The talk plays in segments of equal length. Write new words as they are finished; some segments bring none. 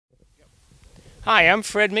Hi, I'm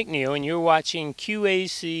Fred McNeil, and you're watching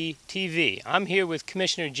QAC TV. I'm here with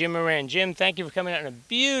Commissioner Jim Moran. Jim, thank you for coming out on a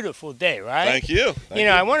beautiful day, right? Thank you.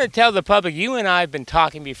 I want to tell the public, you and I have been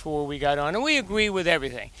talking before we got on, and we agree with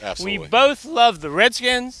everything. Absolutely. We both love the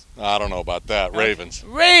Redskins. I don't know about that. Ravens.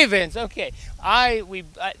 Ravens, okay.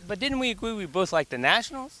 But didn't we agree we both like the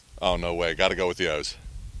Nationals? Oh, no way. Got to go with the O's.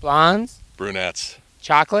 Blondes? Brunettes.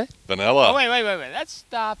 Chocolate? Vanilla. Oh, wait. Let's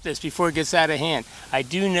stop this before it gets out of hand. I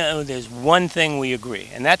do know there's one thing we agree,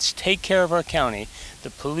 and that's take care of our county, the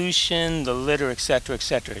pollution, the litter, etc.,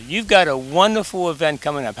 etc. You've got a wonderful event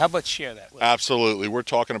coming up. How about share that with us? Absolutely. We're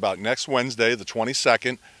talking about next Wednesday, the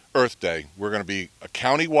 22nd, Earth Day. We're going to be a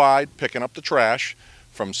county-wide picking up the trash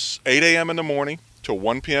from 8 a.m. in the morning till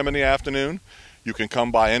 1 p.m. in the afternoon. You can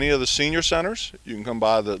come by any of the senior centers. You can come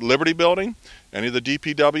by the Liberty Building, any of the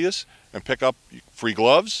DPWs, and pick up free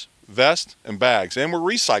gloves, vests, and bags. And we're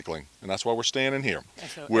recycling, and that's why we're standing here.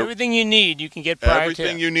 So everything you need, you can get prior to.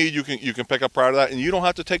 Everything you need, you can pick up prior to that, and you don't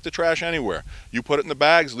have to take the trash anywhere. You put it in the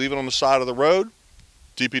bags, leave it on the side of the road.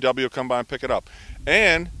 DPW will come by and pick it up.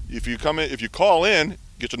 And if you call in,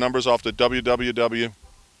 get your numbers off the www.qac.org,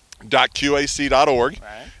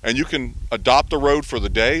 right, and you can adopt a road for the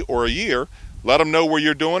day or a year. Let them know where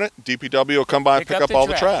you're doing it. DPW will come by and pick up all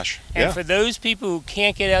the trash. And for those people who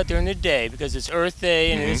can't get out there in the day because it's Earth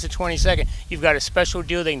Day and it is the 22nd, you've got a special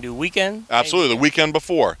deal. They can do weekend? Absolutely, the weekend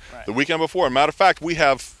before. Right. The weekend before. Matter of fact, we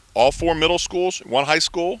have all 4 middle schools, 1 high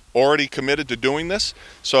school already committed to doing this.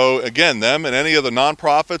 So again, them and any of the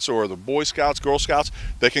nonprofits or the Boy Scouts, Girl Scouts,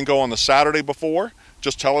 they can go on the Saturday before.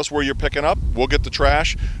 Just tell us where you're picking up. We'll get the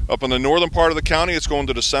trash. Up in the northern part of the county, it's going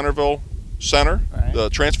to the Centerville Center, right, the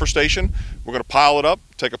transfer station. We're going to pile it up,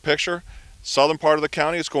 take a picture. Southern part of the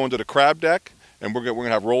county, it's going to the crab deck, and we're going to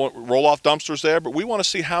have roll-off dumpsters there. But we want to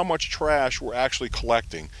see how much trash we're actually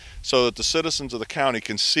collecting so that the citizens of the county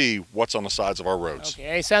can see what's on the sides of our roads.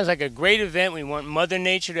 Okay, it sounds like a great event. We want Mother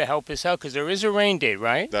Nature to help us out because there is a rain date,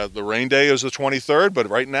 right? The rain day is the 23rd, but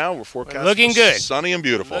right now we're forecasting looking good, sunny and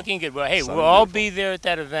beautiful. Looking good. Well, hey, we'll all be there at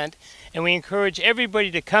that event. And we encourage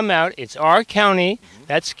everybody to come out. It's our county.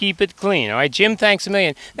 Let's keep it clean. All right, Jim, thanks a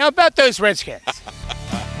million. Now about those Redskins.